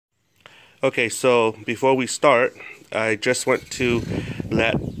Okay, so before we start, I just want to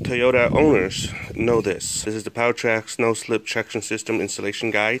let Toyota owners know this. This is the Trax no-slip traction system installation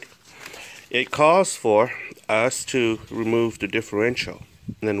guide. It calls for us to remove the differential.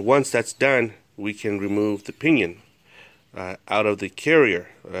 And then once that's done, we can remove the pinion out of the carrier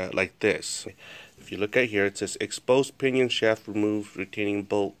like this. If you look at here, it says exposed pinion shaft remove retaining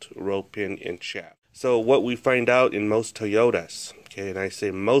bolt, row pin, and shaft. So what we find out in most Toyotas, okay, and I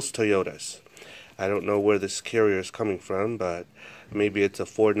say most Toyotas, I don't know where this carrier is coming from, but maybe it's a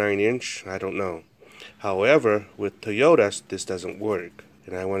 4.9 inch, I don't know. However, with Toyotas, this doesn't work.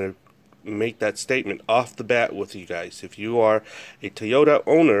 And I want to make that statement off the bat with you guys. If you are a Toyota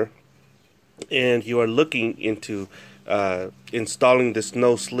owner and you are looking into installing this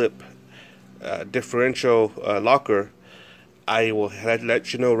no-slip differential locker, I will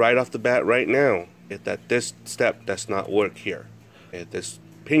let you know right off the bat right now that this step does not work here. This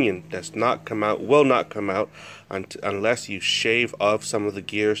pinion does not come out, will not come out unless you shave off some of the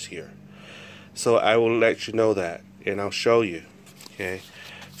gears here. So I will let you know that, and I'll show you. Okay,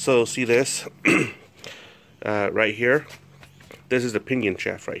 so see this right here. This is the pinion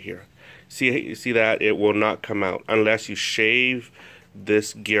shaft right here. See that it will not come out unless you shave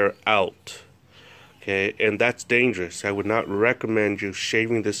this gear out. Okay, and that's dangerous. I would not recommend you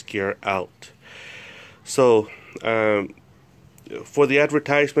shaving this gear out. So for the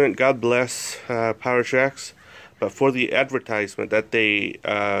advertisement, God bless Trax, but for the advertisement that they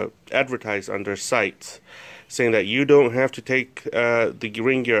advertise on their sites, saying that you don't have to take the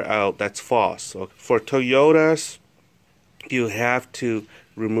ring gear out, that's false. So for Toyotas, you have to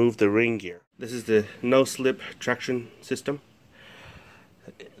remove the ring gear. This is the no-slip traction system.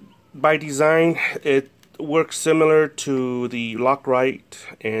 By design, it works similar to the Lockrite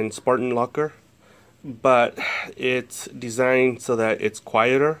and Spartan locker, but it's designed so that it's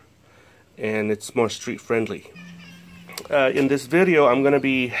quieter and it's more street friendly. In this video, I'm going to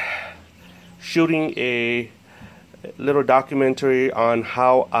be shooting a little documentary on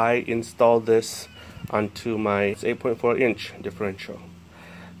how I installed this onto my 8.4 inch differential.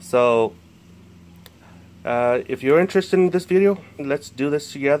 So if you're interested in this video, let's do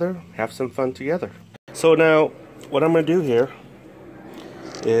this together, have some fun together. So now what I'm going to do here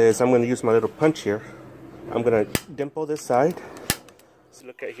is I'm going to use my little punch here. I'm going to dimple this side. So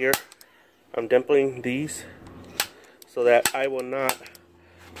look at here, I'm dimpling these so that I will not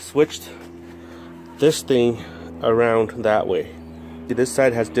switch this thing around that way. See, this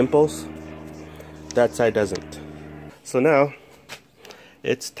side has dimples, that side doesn't. So now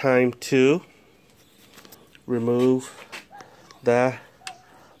it's time to remove the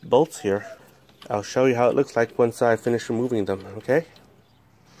bolts here. I'll show you how it looks like once I finish removing them, okay?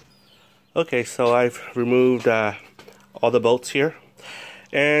 Okay, so I've removed all the bolts here.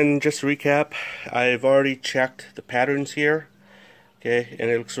 And just to recap, I've already checked the patterns here, okay, and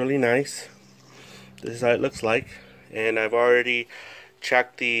it looks really nice. This is how it looks like. And I've already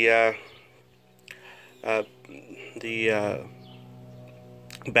checked the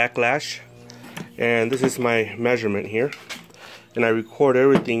backlash, and this is my measurement here, and I record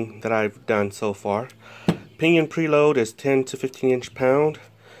everything that I've done so far. Pinion preload is 10 to 15 inch-pound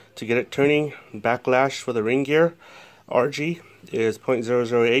to get it turning. Backlash for the ring gear RG is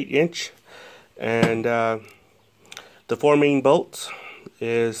 0.008 inch, and the 4 main bolts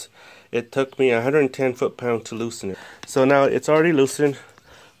is, it took me 110 foot-pound to loosen it. So now it's already loosened.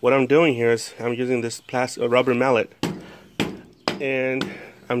 What I'm doing here is I'm using this rubber mallet, and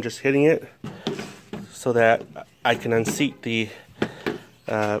I'm just hitting it so that I can unseat the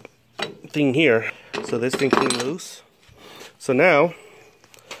thing here. So this thing came loose. So now,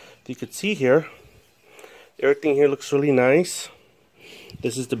 if you could see here, everything here looks really nice.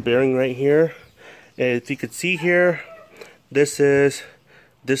 This is the bearing right here. And if you could see here, this is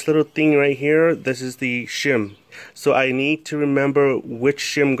this little thing right here. This is the shim. So I need to remember which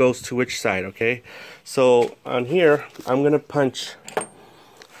shim goes to which side, okay? So on here, I'm gonna punch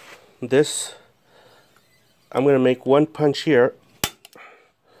this. I'm gonna make one punch here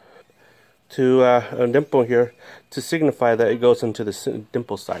to a dimple here to signify that it goes into the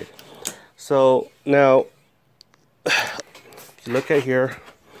dimple side. So now, if you look at here,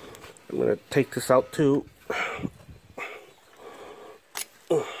 I'm gonna take this out too.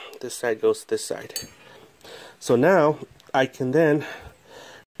 This side goes to this side. So now I can then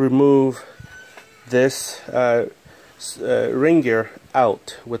remove this ring gear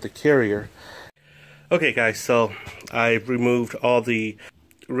out with the carrier. Okay guys, so I've removed all the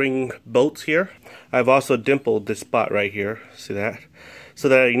ring bolts here. I've also dimpled this spot right here, see that? So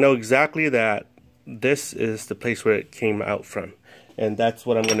that I know exactly that this is the place where it came out from. and that's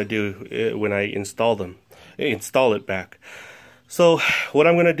what I'm going to do when I install it back. So what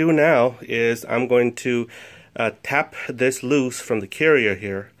I'm going to do now is I'm going to tap this loose from the carrier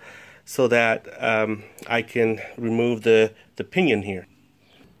here, so that I can remove the pinion here.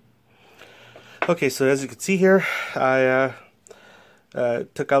 Okay, so as you can see here, I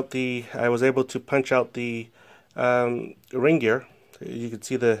I was able to punch out the ring gear. You can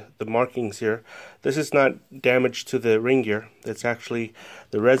see the markings here. This is not damage to the ring gear. It's actually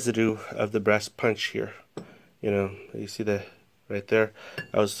the residue of the brass punch here. You know, you see the right there.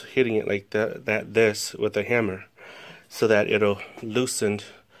 I was hitting it like this with a hammer, so that it'll loosen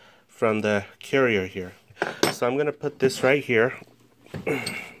from the carrier here. So I'm going to put this right here,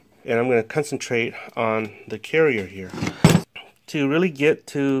 and I'm going to concentrate on the carrier here. To really get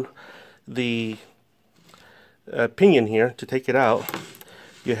to the pinion here, to take it out,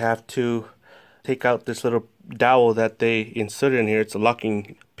 you have to take out this little dowel that they inserted in here. It's a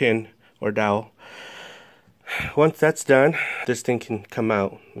locking pin or dowel. Once that's done, this thing can come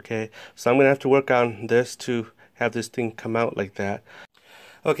out. Okay, so I'm going to have to work on this to have this thing come out like that.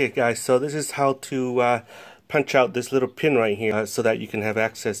 Okay guys, so this is how to punch out this little pin right here so that you can have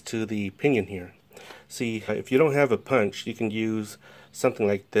access to the pinion here. See, if you don't have a punch, you can use something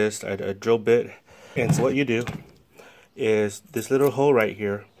like this, a drill bit. And so what you do is this little hole right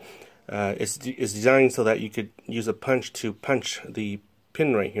here is designed so that you could use a punch to punch the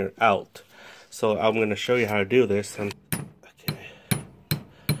pin right here out. So I'm going to show you how to do this.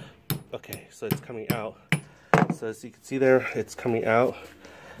 Okay, so it's coming out. So as you can see there, it's coming out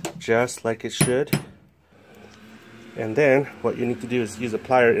just like it should. And then what you need to do is use a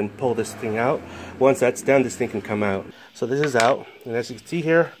plier and pull this thing out. Once that's done, this thing can come out. So this is out, and as you can see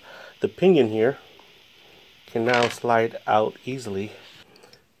here, the pinion here can now slide out easily.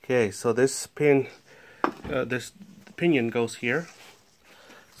 Okay, so this pinion goes here.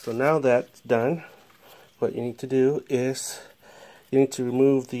 So now that's done, what you need to do is you need to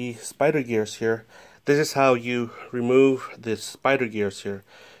remove the spider gears here. This is how you remove the spider gears here.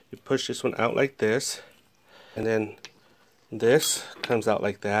 You push this one out like this, and then this comes out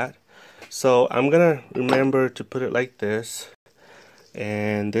like that. So I'm gonna remember to put it like this,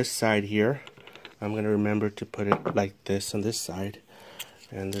 and this side here I'm gonna remember to put it like this on this side,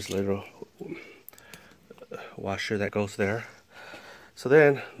 and there's a little washer that goes there. So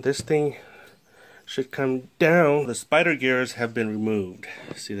then this thing should come down. The spider gears have been removed.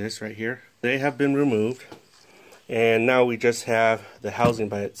 See this right here? They have been removed, and now we just have the housing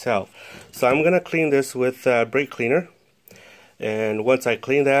by itself. So I'm gonna clean this with brake cleaner, and once I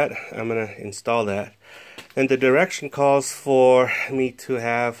clean that, I'm gonna install that. And the direction calls for me to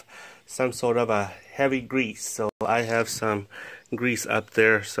have some sort of a heavy grease, so I have some grease up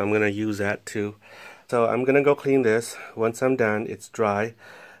there, so I'm gonna use that too. So I'm gonna go clean this. Once I'm done, it's dry,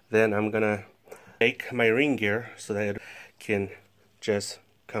 then I'm gonna make my ring gear so that it can just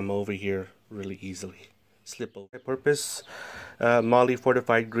come over here really easily, slip over. My purpose, moly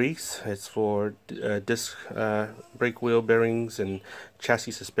fortified grease. It's for disc brake wheel bearings and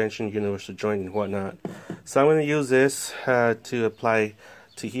chassis suspension, universal joint and whatnot. So I'm going to use this to apply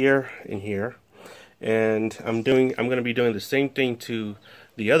to here and here, and I'm going to be doing the same thing to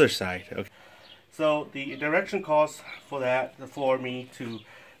the other side. Okay. So the direction calls for me to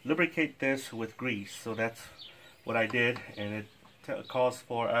lubricate this with grease. So that's what I did, and it calls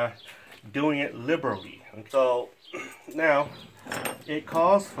for doing it liberally. Okay. So now it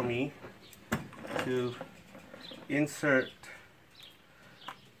calls for me to insert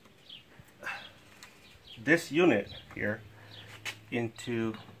this unit here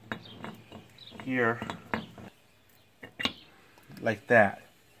into here like that.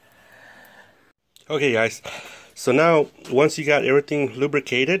 Okay guys, so now once you got everything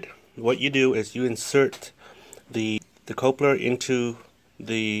lubricated, what you do is you insert the coupler into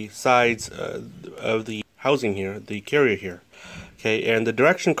the sides of the housing here, the carrier here. Okay, and the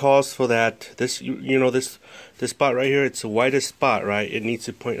direction calls for that. This, you know, this spot right here, it's the widest spot, right? It needs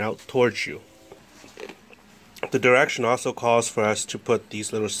to point out towards you. The direction also calls for us to put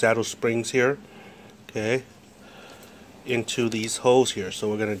these little saddle springs here, okay, into these holes here. So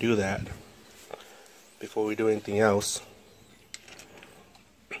we're going to do that before we do anything else.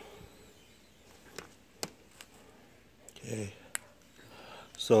 Okay,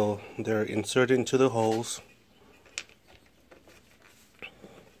 so they're inserted into the holes.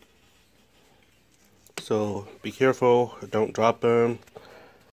 So be careful, don't drop them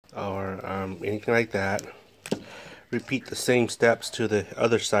or anything like that. Repeat the same steps to the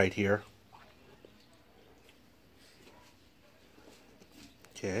other side here.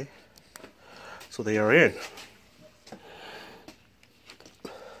 Okay, so they are in.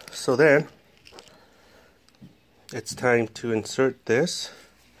 So then it's time to insert this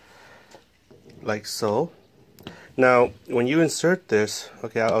like so. Now when you insert this,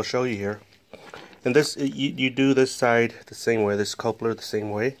 okay, I'll show you here. And this, you do this side the same way, this coupler the same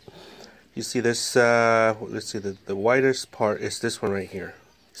way. You see this, let's see, the widest part is this one right here.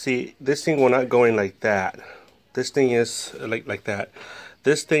 See, this thing will not go in like that. This thing is like that.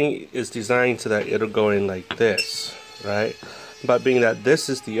 This thing is designed so that it'll go in like this, right? But being that this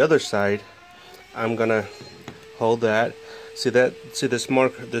is the other side, I'm gonna hold that. See this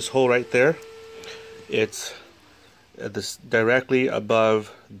mark, this hole right there? It's this directly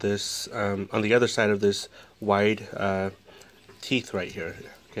above this, on the other side of this wide teeth right here.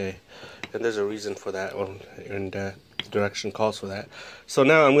 Okay, and there's a reason for that one, and the direction calls for that. So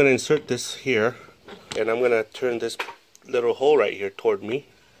now I'm going to insert this here, and I'm going to turn this little hole right here toward me.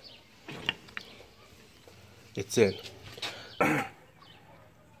 It's in.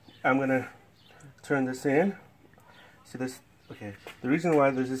 I'm going to turn this in. See this? Okay. The reason why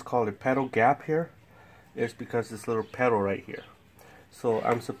this is called a pedal gap here is because this little pedal right here. So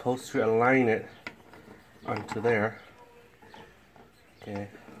I'm supposed to align it onto there. Okay,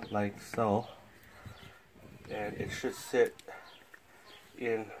 like so. And it should sit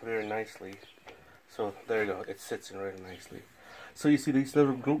in very nicely. So there you go, it sits in really nicely. So you see these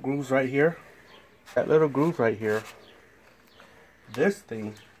little grooves right here? That little groove right here, this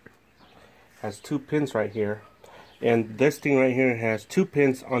thing has 2 pins right here, and this thing right here has 2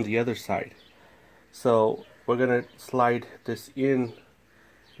 pins on the other side. So we're gonna slide this in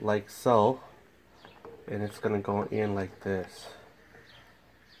like so, and it's gonna go in like this,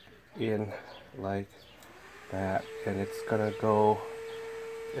 in like that, and it's gonna go,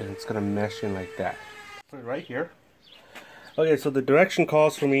 and it's gonna mesh in like that. Put it right here. Okay, so the direction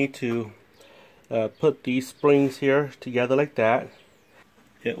calls for me to put these springs here together like that.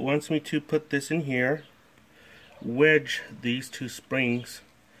 It wants me to put this in here, wedge these 2 springs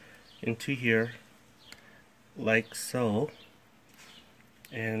into here like so,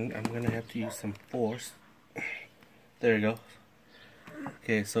 and I'm gonna have to use some force. There you go.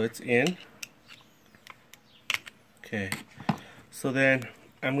 Okay, so it's in. Okay, so then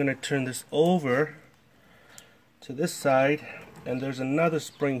I'm gonna turn this over to this side, and there's another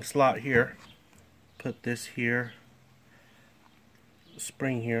spring slot here. Put this here,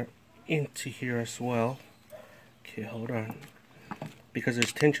 spring here, into here as well. Okay, hold on. Because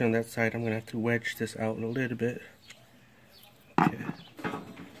there's tension on that side, I'm gonna have to wedge this out a little bit. Okay.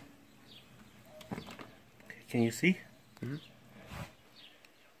 Okay, can you see? Mm-hmm.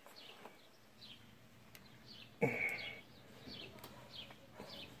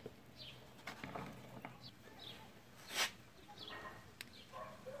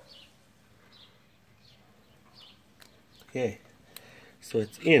 Okay, so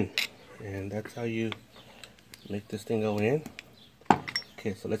it's in, and that's how you make this thing go in.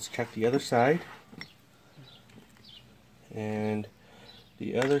 Okay, so let's check the other side, and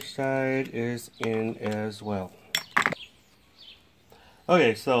the other side is in as well.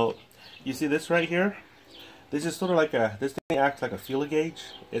 Okay, so you see this right here? This is sort of like this thing acts like a feeler gauge.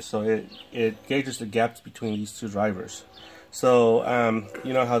 It gauges the gaps between these 2 drivers. So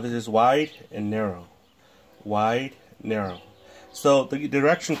you know how this is wide and narrow, wide, narrow. So the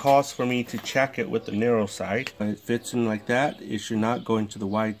direction calls for me to check it with the narrow side. When it fits in like that, it should not go into the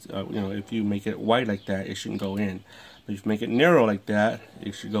wide. You know, if you make it wide like that, it shouldn't go in. But if you make it narrow like that,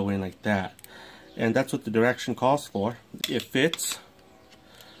 it should go in like that. And that's what the direction calls for. It fits,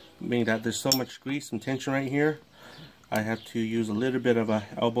 meaning that there's so much grease and tension right here. I have to use a little bit of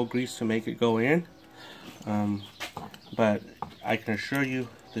elbow grease to make it go in. But I can assure you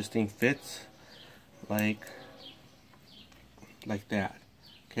this thing fits like that.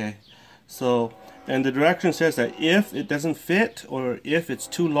 Okay, so, and the direction says that if it doesn't fit, or if it's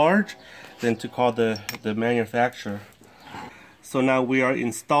too large, then to call the manufacturer. So now we are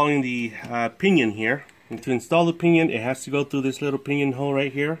installing the pinion here, and to install the pinion, it has to go through this little pinion hole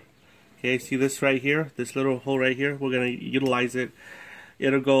right here. Okay, see this right here, this little hole right here? We're going to utilize it.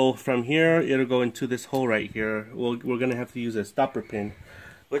 It'll go from here, it'll go into this hole right here. We're going to have to use a stopper pin,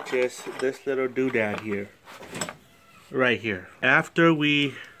 which is this little doodad here. Right here. After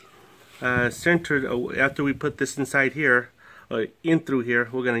we after we put this inside here, in through here,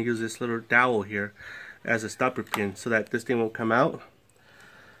 we're going to use this little dowel here as a stopper pin so that this thing won't come out.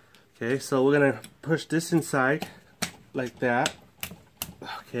 Okay, so we're going to push this inside like that.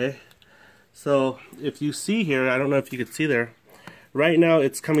 Okay, so if you see here, I don't know if you could see there, right now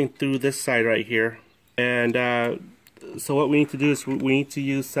it's coming through this side right here, and so what we need to do is we need to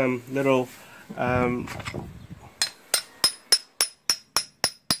use some little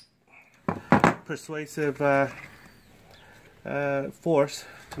persuasive force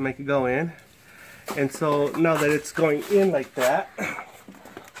to make it go in. And so now that it's going in like that,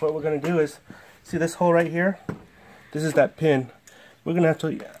 what we're going to do is, see this hole right here? This is that pin. We're going to have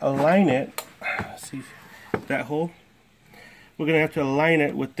to align it. See that hole? We're going to have to align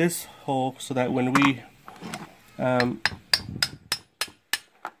it with this hole so that when we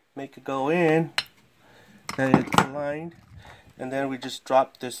make it go in, that it's aligned. And then we just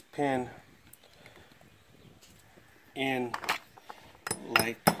drop this pin in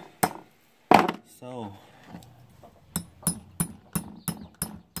like so.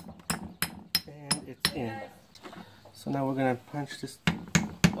 And it's in. So now we're going to punch this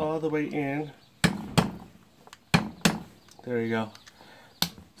all the way in. There you go.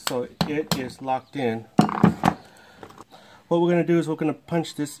 So it is locked in. What we're going to do is we're going to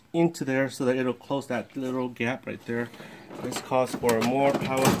punch this into there so that it'll close that little gap right there. This calls for a more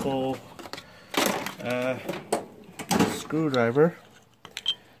powerful screwdriver.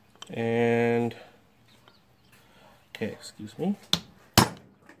 And okay, excuse me.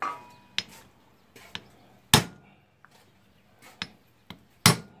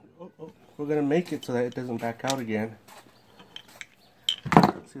 We're going to make it so that it doesn't back out again.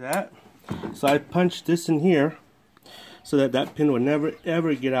 See that? So I punched this in here so that that pin will never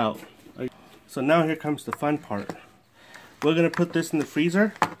ever get out. So now here comes the fun part. We're going to put this in the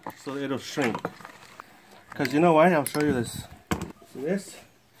freezer so it'll shrink. Because you know why? I'll show you this. See this?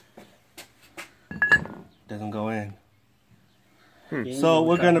 Doesn't go in. So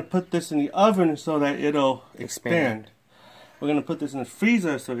we're going to put this in the oven so that it'll expand. We're going to put this in the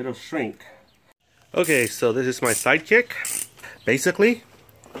freezer so it'll shrink. Okay, so this is my sidekick. Basically,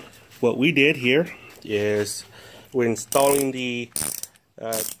 what we did here is we're installing the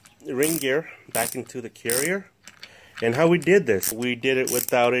ring gear back into the carrier. And how we did this, we did it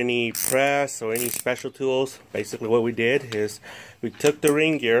without any press or any special tools. Basically what we did is we took the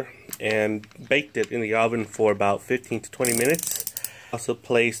ring gear and baked it in the oven for about 15 to 20 minutes. Also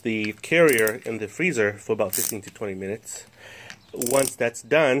placed the carrier in the freezer for about 15 to 20 minutes. Once that's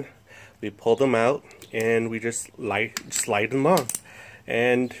done, we pull them out and we just slide them on.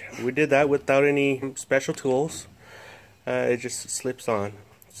 And we did that without any special tools. It just slips on.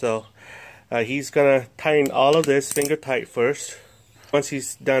 So he's gonna tighten all of this finger tight first. Once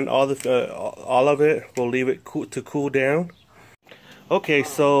he's done all of it, we'll leave it to cool down. Okay,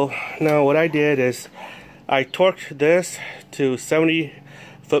 so now what I did is I torqued this to 70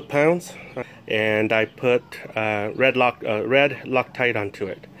 foot-pounds, and I put red Loctite onto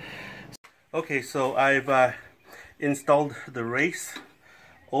it. Okay, so I've installed the race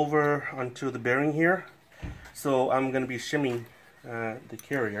over onto the bearing here. So I'm going to be shimming the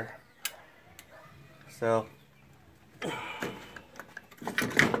carrier. So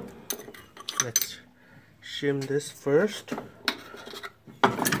let's shim this first.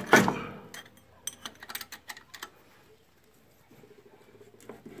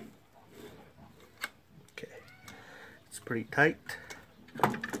 Okay, it's pretty tight.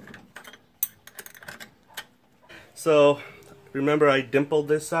 So remember, I dimpled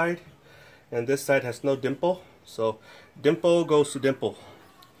this side, and this side has no dimple. So dimple goes to dimple.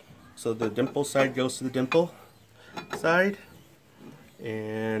 So the dimple side goes to the dimple side,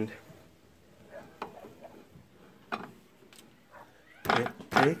 and it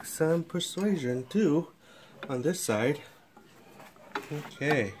takes some persuasion too on this side.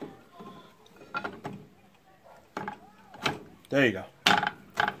 Okay, there you go.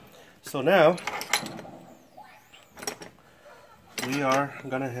 So now we are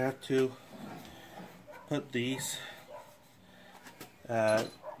gonna have to put these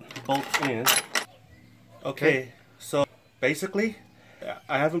bolts in. Okay, so basically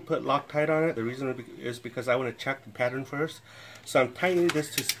I haven't put Loctite on it. The reason is because I want to check the pattern first. So I'm tightening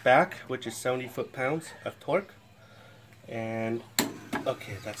this to spec, which is 70 foot-pounds of torque. And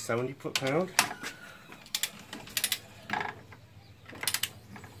okay, that's 70 foot-pound.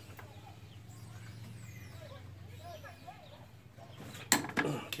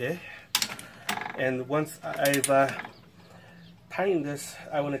 Okay, and once I've tightened this,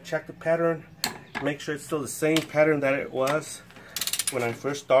 I want to check the pattern, make sure it's still the same pattern that it was when I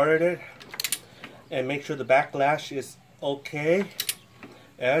first started it, and make sure the backlash is okay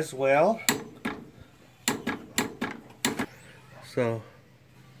as well. So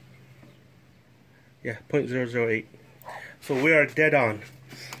yeah, 0.008. So we are dead on.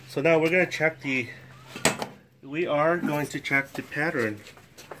 So now we're going to check the pattern.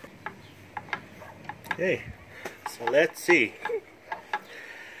 Okay, so let's see.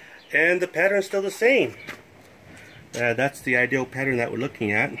 And the pattern is still the same. That's the ideal pattern that we're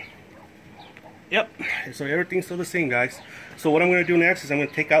looking at. Yep, so everything's still the same, guys. So what I'm going to do next is I'm going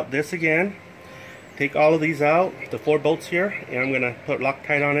to take out this again, take all of these out, the 4 bolts here, and I'm going to put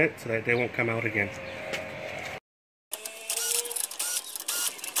Loctite on it so that they won't come out again.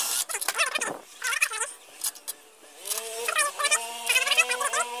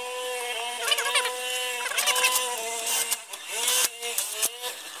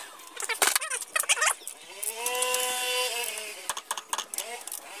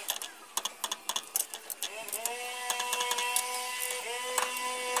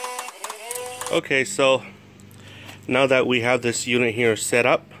 Okay, so now that we have this unit here set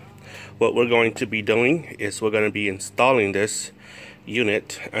up, what we're going to be doing is we're going to be installing this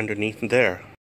unit underneath there.